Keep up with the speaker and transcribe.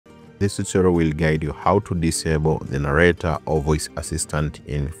This tutorial will guide you how to disable the narrator or voice assistant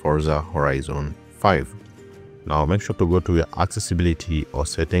in Forza Horizon 5. Now make sure to go to your accessibility or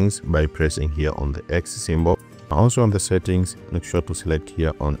settings by pressing here on the X symbol. Also on the settings, make sure to select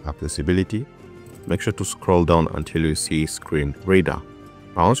here on accessibility. Make sure to scroll down until you see screen reader.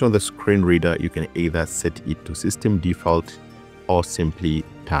 Now also on the screen reader, you can either set it to system default or simply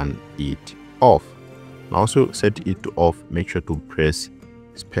turn it off. Now also set it to off, make sure to press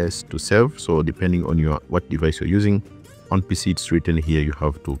space to save. So depending on what device you're using, on PC it's written here, you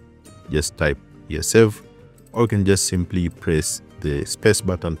have to just type here save, or you can just simply press the space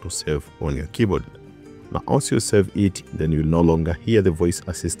button to save on your keyboard. Now once you save it, then you'll no longer hear the voice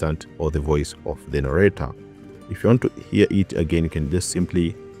assistant or the voice of the narrator. If you want to hear it again, you can just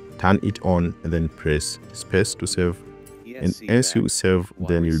simply turn it on and then press space to save, and as you save,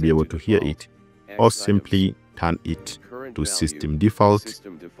 then you'll be able to hear it. Or simply turn it to system default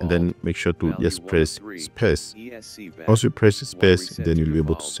and then make sure to just press space. Once you press space, then you'll be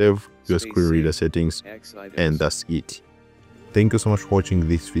able to save your screen reader settings, and that's it. Thank you so much for watching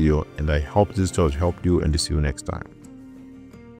this video, and I hope this tutorial helped you, and see you next time.